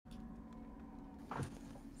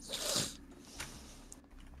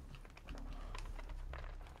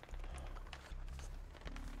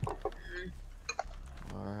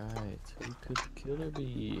could the killer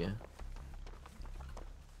be?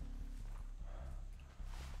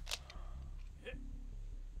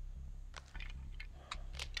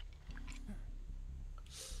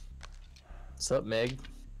 What's up, Meg?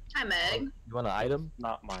 Hi, Meg. You want an item?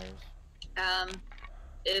 Not Myers.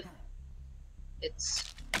 If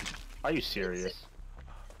it's... Are you serious?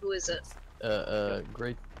 Who is it?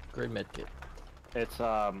 Great medkit. It's,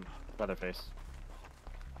 Butterface.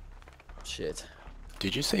 Shit.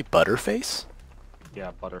 Did you say Butterface?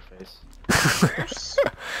 Yeah, Butterface.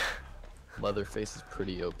 Leatherface is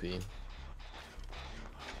pretty OP.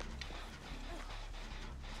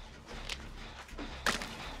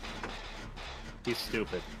 He's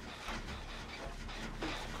stupid.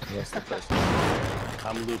 Yes, the person.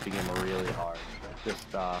 I'm looping him really hard.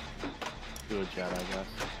 Just, do a gen, I guess.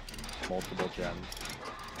 Multiple gens.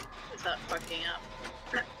 Without fucking up.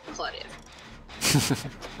 Claudia.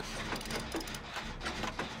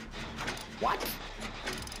 What?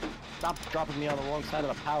 Stop dropping me on the wrong side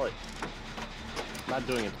of the pallet. I'm not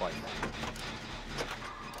doing it twice.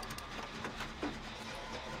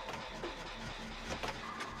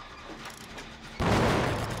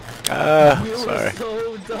 Sorry.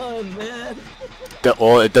 So done, man.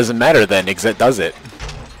 Well, it doesn't matter then, because it does it.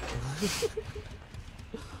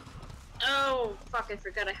 Oh, fuck, I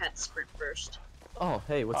forgot I had sprint first. Oh,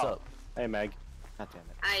 hey, what's up? Hey, Meg. God damn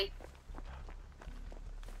it. I...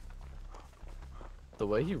 The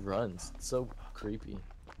way he runs, it's so creepy.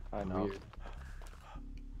 I know.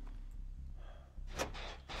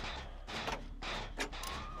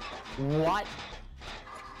 Weird. What?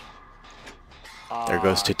 There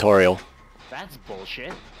goes tutorial. That's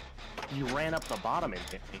bullshit. You ran up the bottom and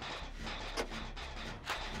hit me.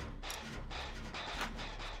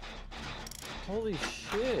 Holy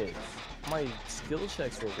shit. My skill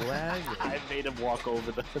checks were lagging. I made him walk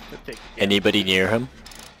over the thing. Anybody near him?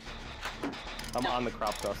 I'm on the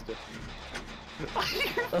crop duster.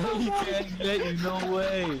 Oh, he can't get you, no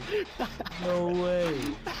way. No way.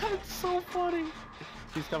 That's so funny.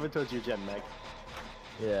 He's coming towards you, Gen, Meg.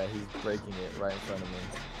 Yeah, he's breaking it right in front of me.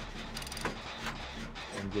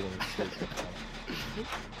 I'm getting shit.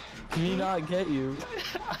 Can he not get you?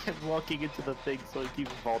 I'm walking into the thing so he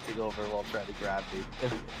keeps vaulting over while trying to grab me.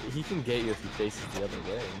 If he can get you if he faces the other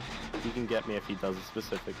way. He can get me if he does a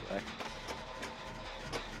specific way.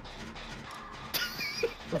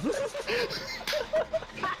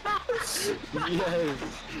 Yes.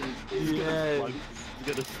 Yes. He's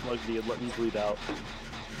gonna slug me and let me bleed out.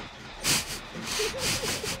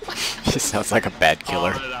 He sounds like a bad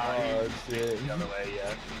killer. Oh, shit. The other way,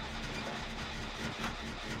 yeah.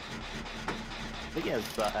 I think he has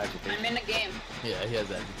agitation. I'm in a game. Yeah, he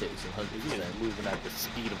has agitation, 100%. He's moving at the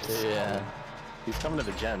speed of sound. Yeah. He's coming to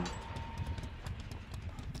the gen.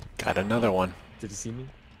 Got another one. Did he see me?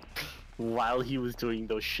 While he was doing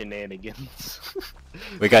those shenanigans.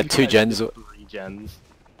 We got You two guys gens. did 3 gens.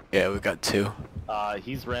 Yeah, we got 2.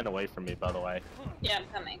 He's ran away from me, by the way. Yeah, I'm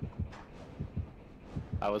coming.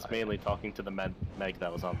 I was mainly talking to the Meg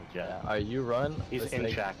that was on the gen. Yeah. Are you run? He's Let's in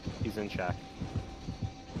make- shack. He's in shack.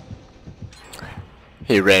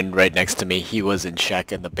 He ran right next to me. He was in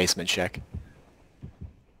shack, in the basement shack.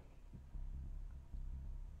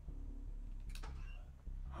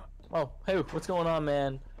 Oh, hey, what's going on,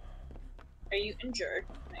 man? Are you injured?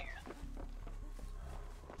 No, you're not.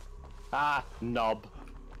 Ah, nub.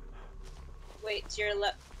 Wait, to your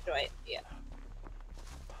left, Dwight. Yeah.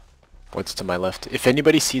 What's to my left? If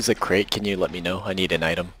anybody sees a crate, can you let me know? I need an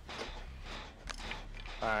item.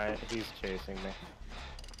 Alright, he's chasing me.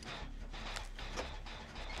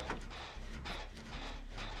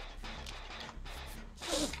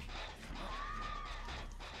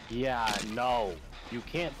 Yeah, no. You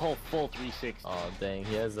can't pull full 360. Oh, dang,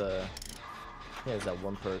 he has that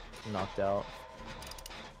one perk knocked out.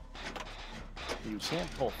 You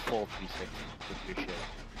can't pull full 360 with your shit.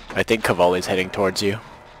 I think Cavalli's heading towards you.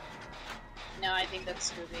 No, I think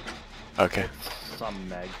that's Scooby. Okay. Some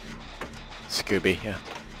Meg. Scooby, yeah.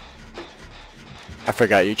 I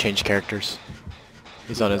forgot you changed characters.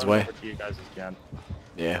 He's on his way. Over to you guys again.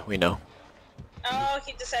 Yeah, we know. Oh,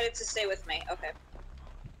 he decided to stay with me. Okay.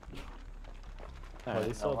 Oh,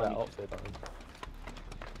 they saw that outfit on.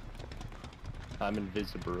 I'm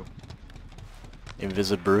invisible.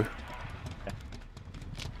 Invisibrew.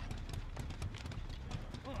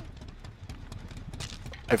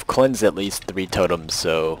 I've cleansed at least 3 totems,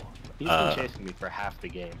 so... He's been chasing me for half the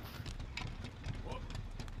game.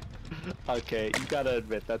 Okay, you gotta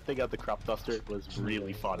admit, that thing at the crop duster was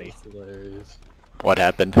really funny. That's hilarious. What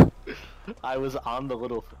happened? I was on the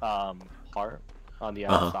little, part, on the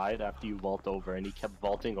Uh-huh. outside after you vault over, and he kept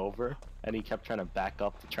vaulting over, and he kept trying to back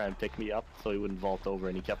up to try and pick me up, so he wouldn't vault over,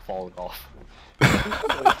 and he kept falling off.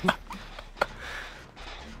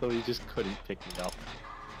 So he just couldn't pick me up.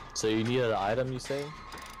 So you need an item, you say?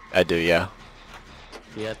 I do, yeah.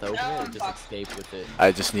 You have to open it or just Fuck. escape with it?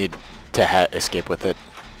 I just need to escape with it.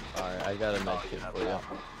 Alright, I got a med kit for you.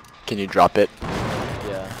 Can you drop it?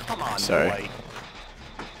 Yeah. Come on, Sorry. Dwight.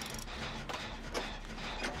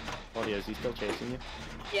 Oh, yeah, is he still chasing you?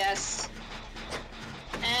 Yes.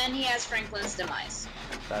 And he has Franklin's demise.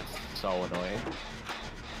 That's so annoying.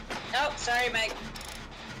 Oh, sorry, Meg.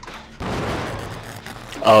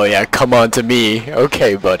 Oh yeah, come on to me.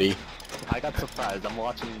 Okay, buddy. I got surprised. I'm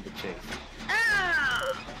watching the chase. Ah!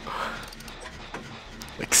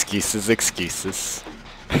 Excuses, excuses.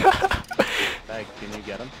 Meg, can you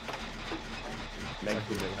get him? Meg,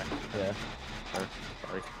 can you Yeah.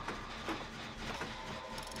 Sorry.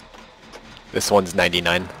 This one's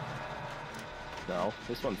 99. No,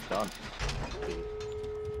 this one's done.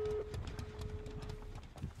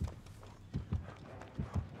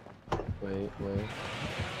 Wait.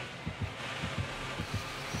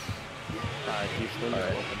 Alright, you still need to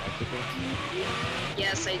Alright. open exit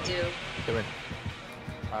Yes, I do. Come here. gates?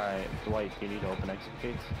 Alright, Dwight, do you need to open exit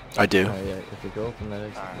gates? I do. Alright, yeah, if you go open that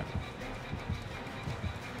exit.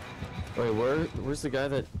 Alright. Wait, where's the guy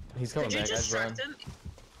that... He's coming Could you back, I'd run. distract him?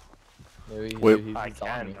 Maybe Wait. he's I on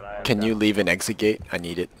can, me. but I am Can you dead. leave an exit gate? I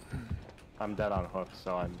need it. I'm dead on hook,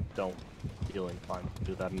 so I don't feel inclined to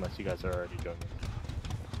do that unless you guys are already doing it.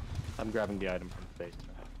 I'm grabbing the item from the base.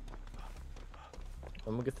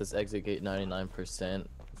 I'm gonna get this exit gate 99%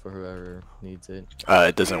 for whoever needs it.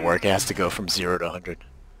 It doesn't work. It has to go from 0 to 100.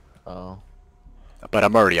 Oh. But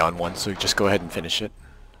I'm already on one, so just go ahead and finish it.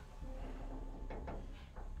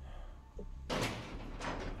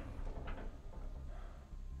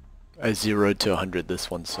 I zeroed to 100 this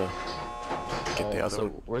one, so get the other so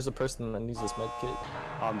one. where's the person that needs this med kit?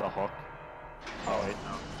 On the hook. Oh wait,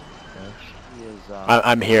 Yeah. he is.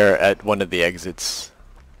 I'm here at one of the exits.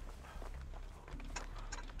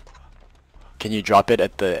 Can you drop it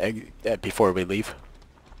at the before we leave?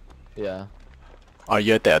 Yeah. Are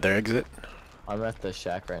you at the other exit? I'm at the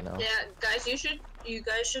shack right now. Yeah, guys, you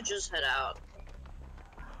guys should just head out.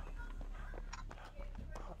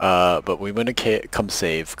 But we want to come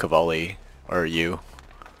save Cavalli, or you.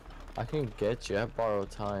 I can get you. I borrow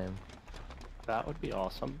time. That would be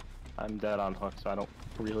awesome. I'm dead on hook, so I don't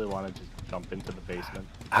really want to just jump into the basement.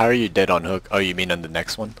 How are you dead on hook? Oh, you mean on the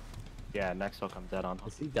next one? Yeah, next hook I'm dead on hook.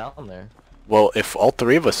 Is he down there? Well, if all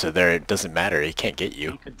three of us are there, it doesn't matter. He can't get He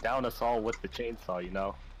you. could down us all with the chainsaw, you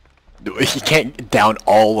know. He can't down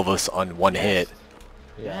all of us on one hit.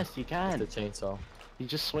 Yeah. Yes, he It's can. the chainsaw. He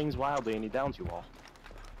just swings wildly and he downs you all.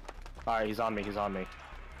 Alright, he's on me, he's on me.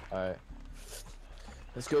 Alright.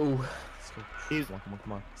 Let's go. Let's go. He's- Come on,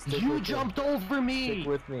 come on. Stick You with jumped over me. me! Stick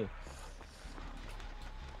with me.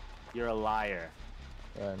 You're a liar.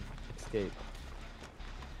 Run. Escape.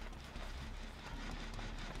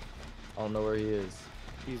 I don't know where he is.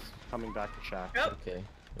 He's coming back to shack. Nope. Okay.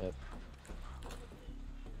 Yep.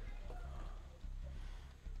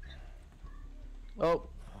 Oh.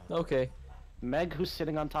 Okay. Meg, who's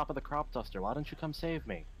sitting on top of the crop duster, why don't you come save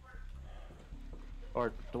me?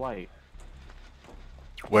 Or Dwight.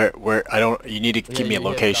 Where, you need to Yeah, give me a you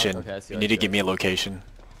hit location. down. Okay, I see, You I need to see, give I me a see. location.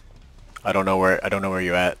 I don't know where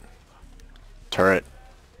you're at. Turret.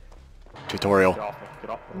 Tutorial. Get off me, get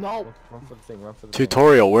off. No! Run for the thing. Run for the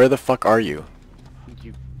Tutorial, where the fuck are you?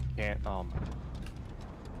 You can't, No.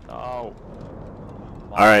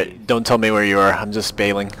 Alright, don't tell me where you are. I'm just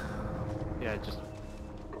bailing. Yeah, just...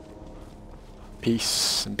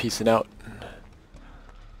 Peace and peacing out.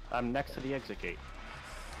 I'm next to the exit gate.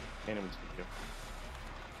 Can't even speak to you.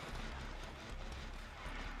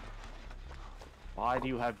 Why do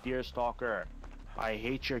you have Deerstalker? I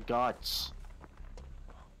hate your guts.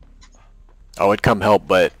 I would come help,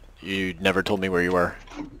 but you never told me where you were.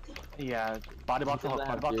 Yeah, body block the hook,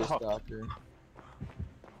 body block the hook.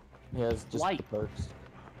 He has just Light. the perks.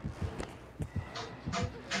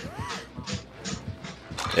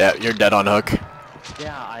 Yeah, you're dead on hook.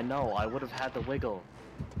 Yeah, I know, I would have had the wiggle.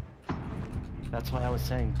 That's why I was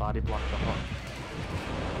saying body block the hook.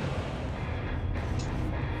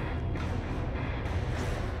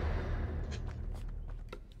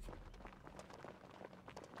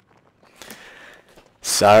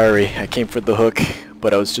 Sorry, I came for the hook,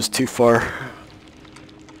 but I was just too far.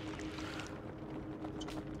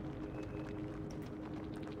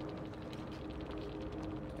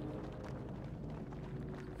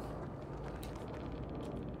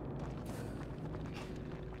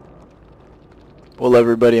 Well,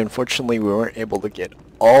 everybody, unfortunately we weren't able to get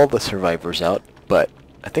all the survivors out, but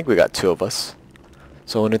I think we got 2 of us.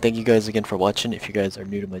 So I want to thank you guys again for watching. If you guys are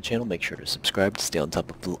new to my channel, make sure to subscribe to stay on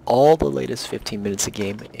top of all the latest 15 minutes of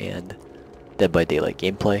game and Dead by Daylight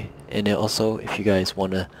gameplay. And also, if you guys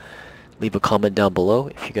want to leave a comment down below,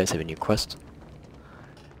 if you guys have any requests,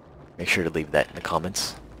 make sure to leave that in the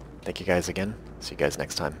comments. Thank you guys again. See you guys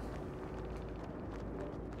next time.